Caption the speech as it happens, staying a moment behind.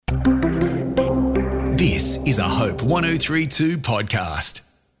This is a Hope 1032 podcast.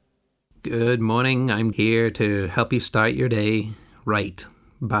 Good morning. I'm here to help you start your day right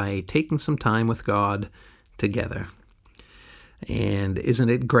by taking some time with God together. And isn't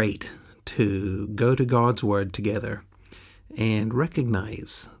it great to go to God's Word together and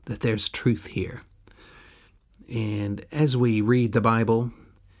recognize that there's truth here? And as we read the Bible,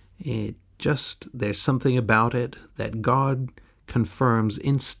 there's something about it that God confirms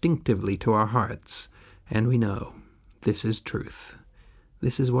instinctively to our hearts, and we know this is truth.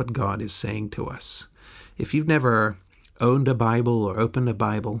 This is what God is saying to us. If you've never owned a Bible or opened a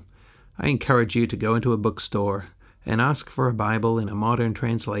Bible, I encourage you to go into a bookstore and ask for a Bible in a modern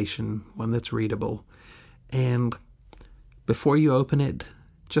translation, one that's readable. And before you open it,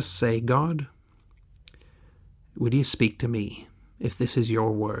 just say, God, would you speak to me if this is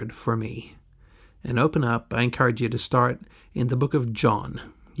your word for me? And open up. I encourage you to start in the book of John.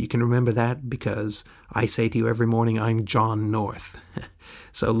 You can remember that because I say to you every morning, I'm John North.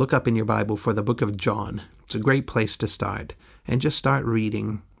 So look up in your Bible for the book of John. It's a great place to start. And just start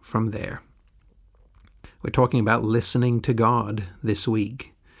reading from there. We're talking about listening to God this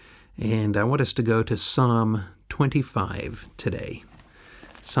week. And I want us to go to Psalm 25 today.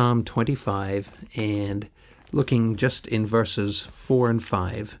 Psalm 25, and looking just in verses 4 and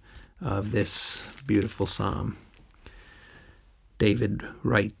 5 of this beautiful psalm. David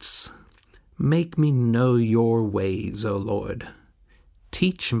writes, "Make me know your ways, O Lord.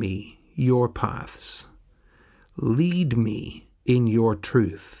 Teach me your paths. Lead me in your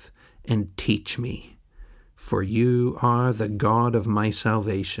truth and teach me. For you are the God of my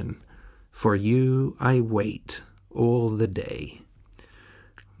salvation. For you I wait all the day."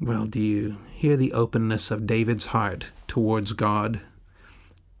 Well, do you hear the openness of David's heart towards God?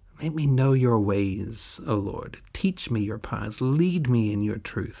 Make me know your ways, O Lord. Teach me your paths. Lead me in your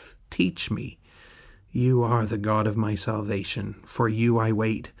truth. Teach me. You are the God of my salvation. For you I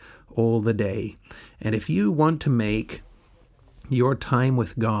wait all the day. And if you want to make your time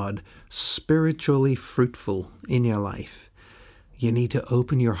with God spiritually fruitful in your life, you need to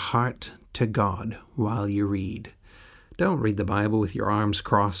open your heart to God while you read. Don't read the Bible with your arms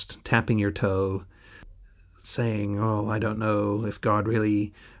crossed, tapping your toe, saying, oh, I don't know if God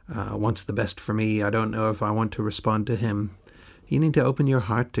really wants the best for me. I don't know if I want to respond to him. You need to open your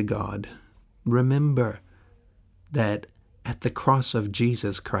heart to God. Remember that at the cross of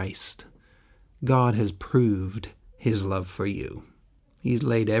Jesus Christ, God has proved his love for you. He's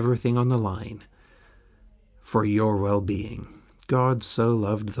laid everything on the line for your well-being. God so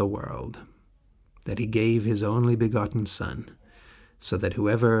loved the world that he gave his only begotten Son, so that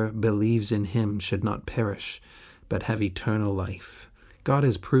whoever believes in him should not perish, but have eternal life. God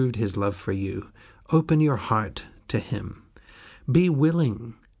has proved his love for you. Open your heart to him. Be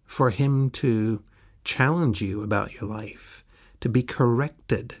willing for him to challenge you about your life, to be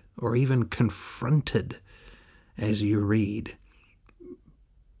corrected or even confronted as you read,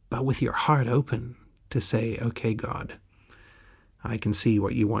 but with your heart open to say, okay, God, I can see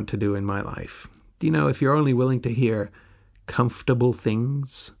what you want to do in my life. Do you know, if you're only willing to hear comfortable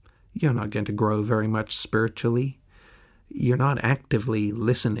things, you're not going to grow very much spiritually. You're not actively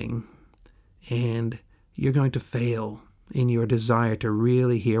listening, and you're going to fail in your desire to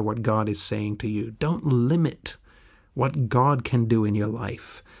really hear what God is saying to you. Don't limit what God can do in your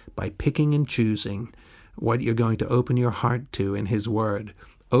life by picking and choosing what you're going to open your heart to in his word.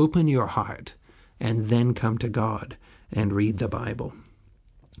 Open your heart and then come to God and read the Bible.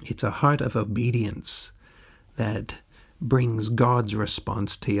 It's a heart of obedience that brings God's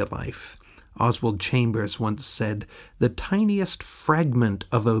response to your life. Oswald Chambers once said, "The tiniest fragment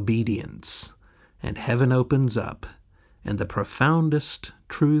of obedience, and heaven opens up, and the profoundest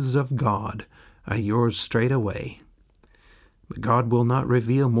truths of God are yours straight away." But God will not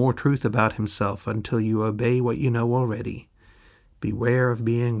reveal more truth about himself until you obey what you know already. Beware of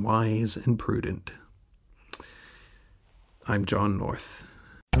being wise and prudent. I'm John North.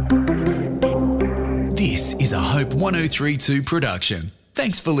 This is a Hope 1032 production.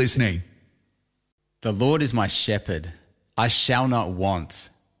 Thanks for listening. The Lord is my shepherd, I shall not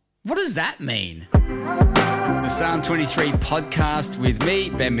want. What does that mean? The Psalm 23 podcast with me,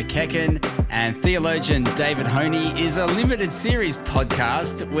 Ben McKecken, and theologian David Honey is a limited series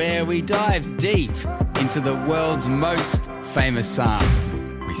podcast where we dive deep into the world's most famous psalm.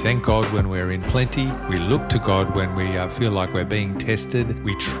 We thank God when we're in plenty. We look to God when we feel like we're being tested.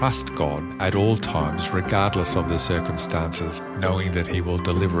 We trust God at all times, regardless of the circumstances, knowing that he will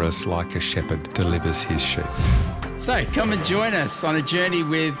deliver us like a shepherd delivers his sheep. So come and join us on a journey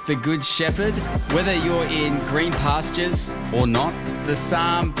with the Good Shepherd. Whether you're in green pastures or not, the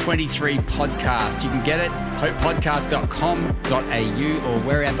Psalm 23 podcast. You can get it hopepodcast.com.au or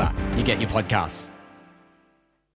wherever you get your podcasts.